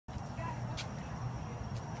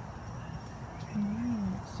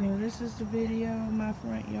So this is the video of my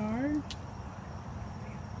front yard.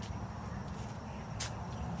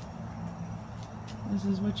 This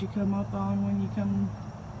is what you come up on when you come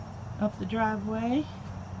up the driveway.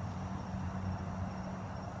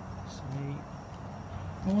 Sweet.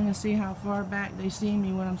 I want to see how far back they see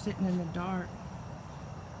me when I'm sitting in the dark.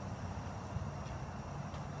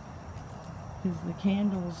 Because the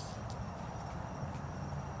candles...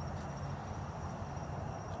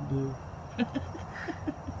 Boo.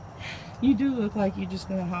 You do look like you're just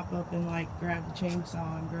going to hop up and like grab the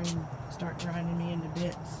chainsaw and start grinding me into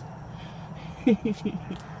bits.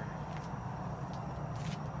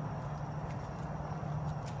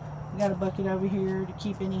 Got a bucket over here to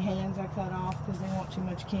keep any hands I cut off because they want too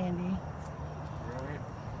much candy. Right.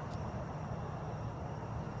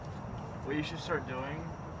 What you should start doing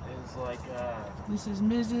is like This is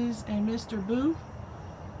Mrs. and Mr. Boo.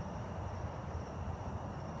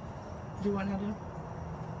 Do you want to do?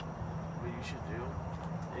 What you should do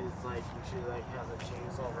is like you should like have the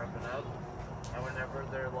chainsaw ripping up, and whenever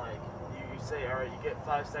they're like you say, all right, you get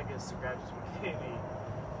 5 seconds to grab some candy.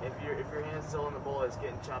 If your hand's still in the bowl, it's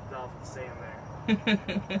getting chopped off and staying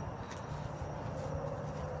there.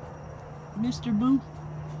 Mr. Boo.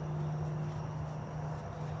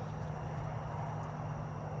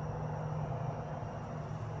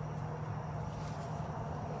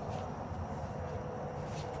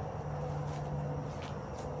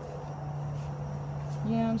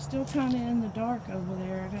 Yeah, I'm still kind of in the dark over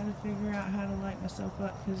there. I gotta figure out how to light myself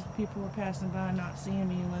up because people are passing by not seeing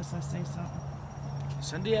me unless I say something.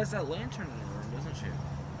 Cindy has that lantern in her room, doesn't she?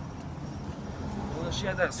 Well, she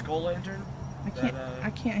had that skull lantern. I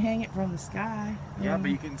can't hang it from the sky. Yeah, but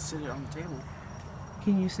you can sit it on the table.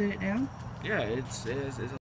 Can you sit it down? Yeah, it's